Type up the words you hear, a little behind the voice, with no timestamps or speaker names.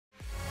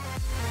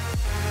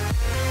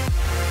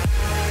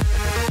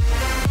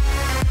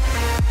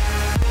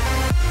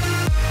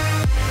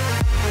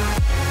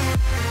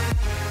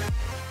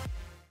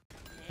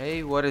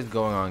what is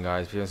going on,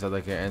 guys?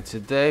 And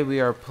today we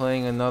are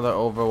playing another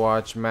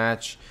Overwatch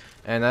match,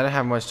 and I didn't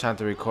have much time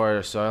to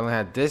record, so I only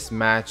had this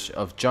match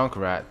of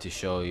Junkrat to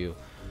show you.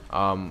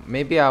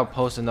 Maybe I'll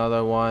post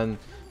another one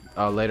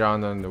later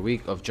on in the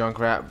week of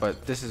Junkrat,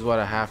 but this is what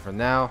I have for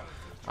now.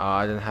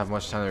 I didn't have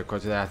much time to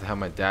record today. I have to have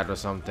my dad or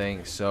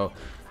something, so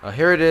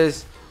here it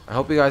is. I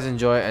hope you guys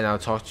enjoy it, and I'll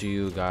talk to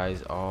you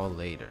guys all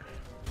later.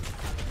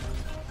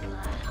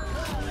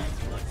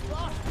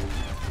 Oh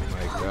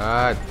my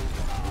god.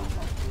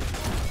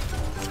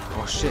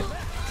 Oh shit.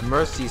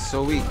 Mercy's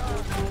so weak.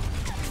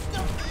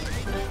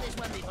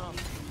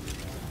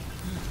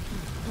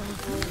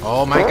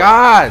 Oh my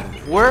god.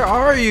 Where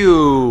are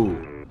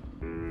you?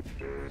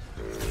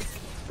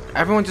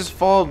 Everyone just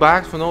fall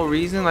back for no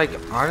reason? Like,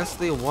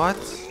 honestly, what?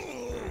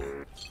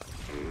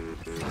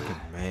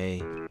 Fucking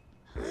May.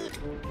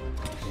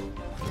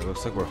 It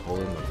looks like we're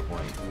holding the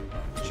point,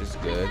 which is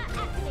good.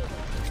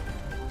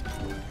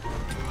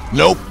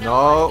 Nope.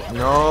 No,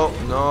 no,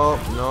 no,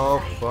 no.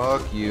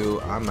 Fuck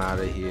you. I'm out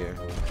of here.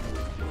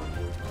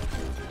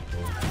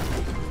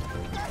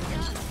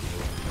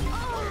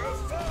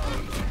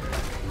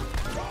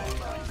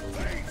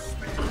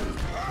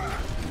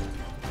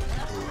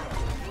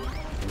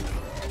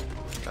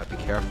 Gotta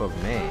be careful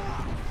of me.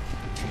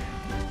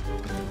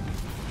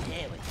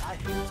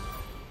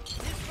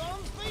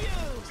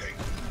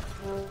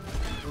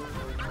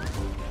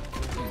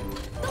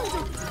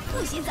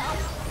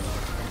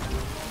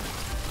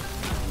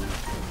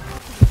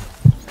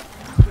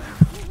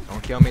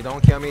 Don't kill me,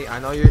 don't kill me. I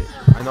know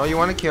you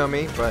want to kill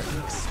me, but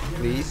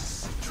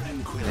please.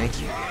 Thank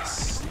you.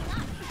 Yes.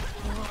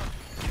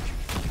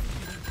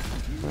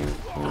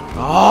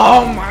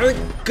 Oh my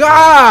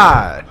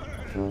god!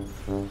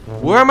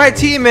 Where are my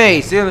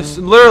teammates? They're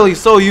literally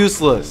so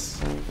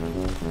useless.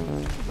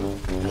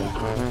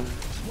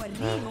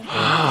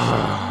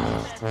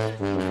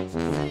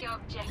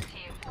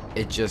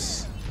 It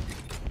just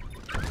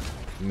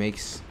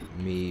makes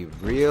me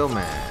real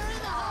mad.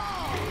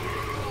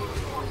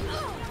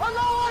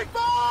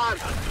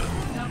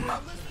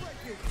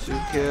 2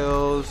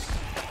 kills.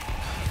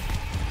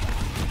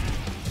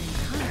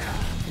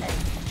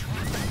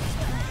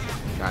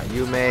 Got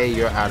you, May.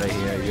 You're out of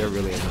here. You're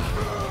really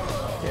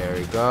annoying. There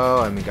we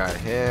go. And we got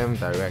him.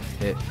 Direct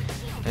hit.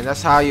 And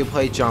that's how you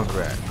play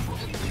Junkrat.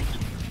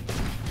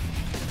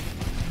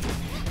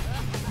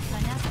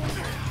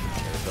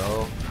 There we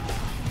go.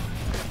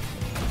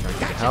 Trying to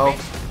get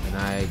health. And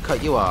I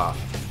cut you off.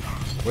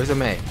 Where's the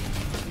May?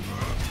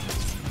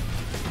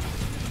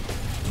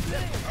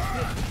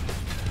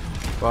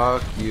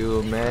 Fuck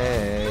you,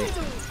 May.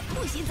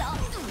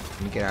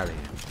 Let me get out of here.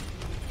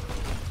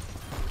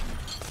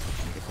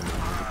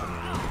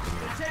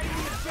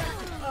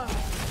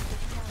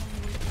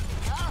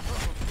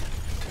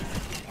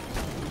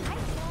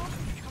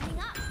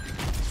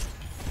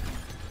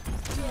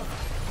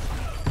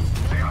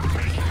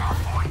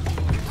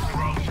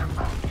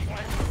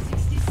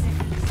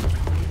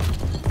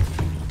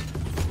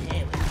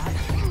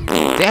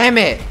 Damn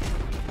it!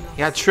 He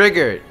got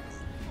triggered.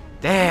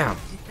 Damn.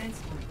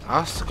 I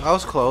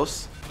was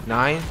close.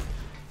 9,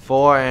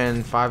 4,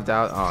 and 5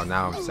 down. Oh,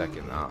 now I'm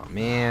second. Oh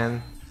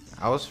man,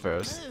 I was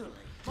first.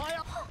 Oh,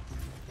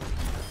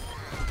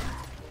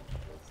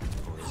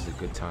 this is a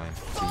good time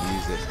to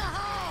use it.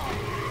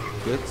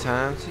 Good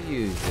time to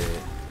use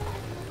it.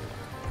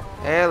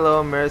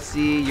 Hello,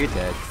 Mercy. You're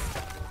dead.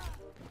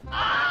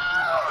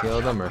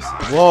 Kill the Mercy.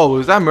 Whoa,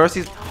 was that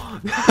Mercy's?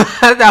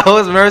 That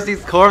was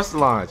Mercy's corpse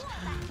launch.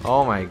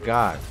 Oh my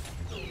god.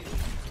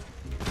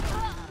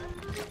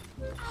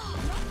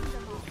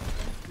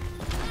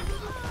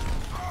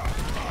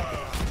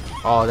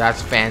 Oh,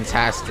 that's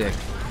fantastic.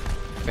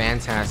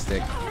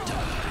 Fantastic.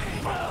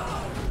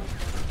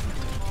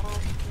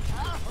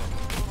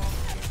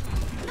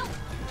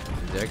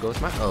 There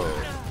goes my ult.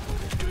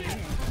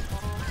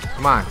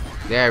 Come on.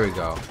 There we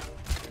go.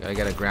 Gotta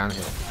get a ground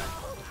hit.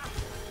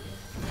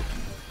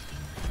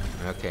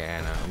 Okay,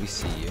 Anna, we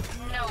see you.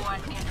 No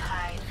one can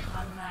hide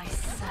from my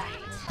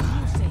sight.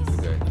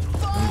 Good.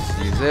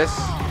 Let's use this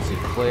to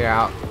clear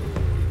out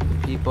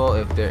the people.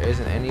 If there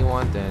isn't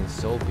anyone, then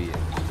so be it.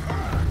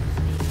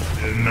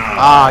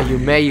 Ah, you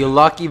May, you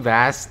lucky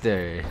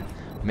bastard.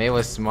 May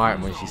was smart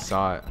when she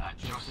saw it.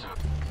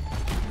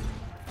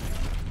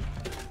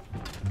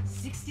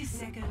 60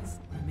 seconds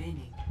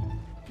remaining.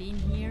 Been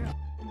here.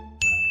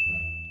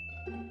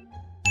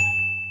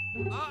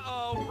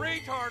 Uh-oh,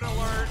 retard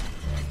alert.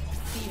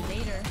 See you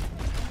later.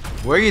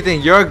 Where do you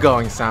think you're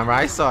going, Samurai?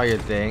 I saw your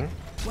thing.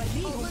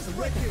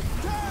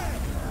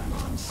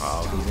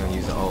 Oh, he's gonna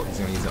use the ult. He's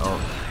gonna use the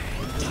ult.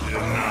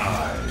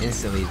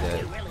 Instantly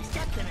dead.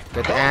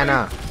 Get the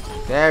Anna.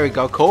 There we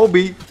go,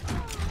 Kobe.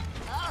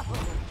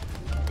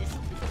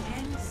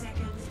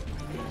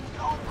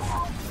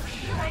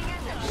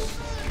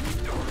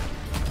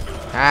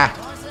 Ah,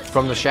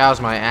 from the showers,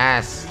 my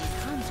ass.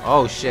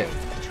 Oh shit.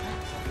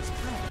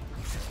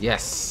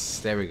 Yes,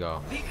 there we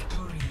go.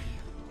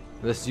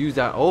 Let's use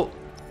that ult.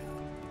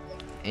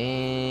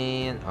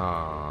 And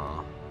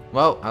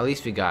well, at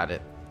least we got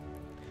it.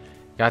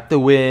 Got the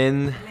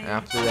win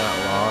after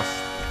that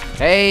loss.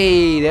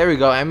 Hey, there we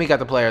go. And we got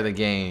the player of the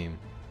game.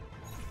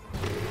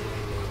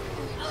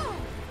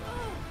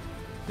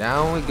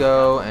 Down we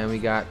go, and we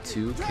got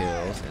 2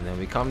 kills. And then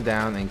we come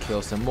down and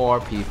kill some more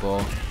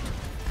people.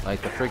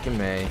 Like the freaking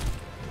May.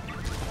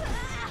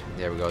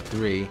 There we go,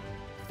 3.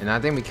 And I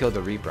think we killed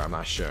the Reaper, I'm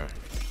not sure.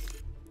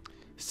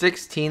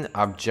 16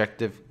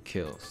 objective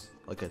kills.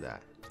 Look at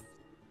that.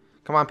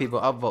 Come on, people,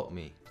 upvote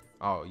me.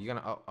 Oh, you're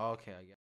gonna... Oh, okay, I guess.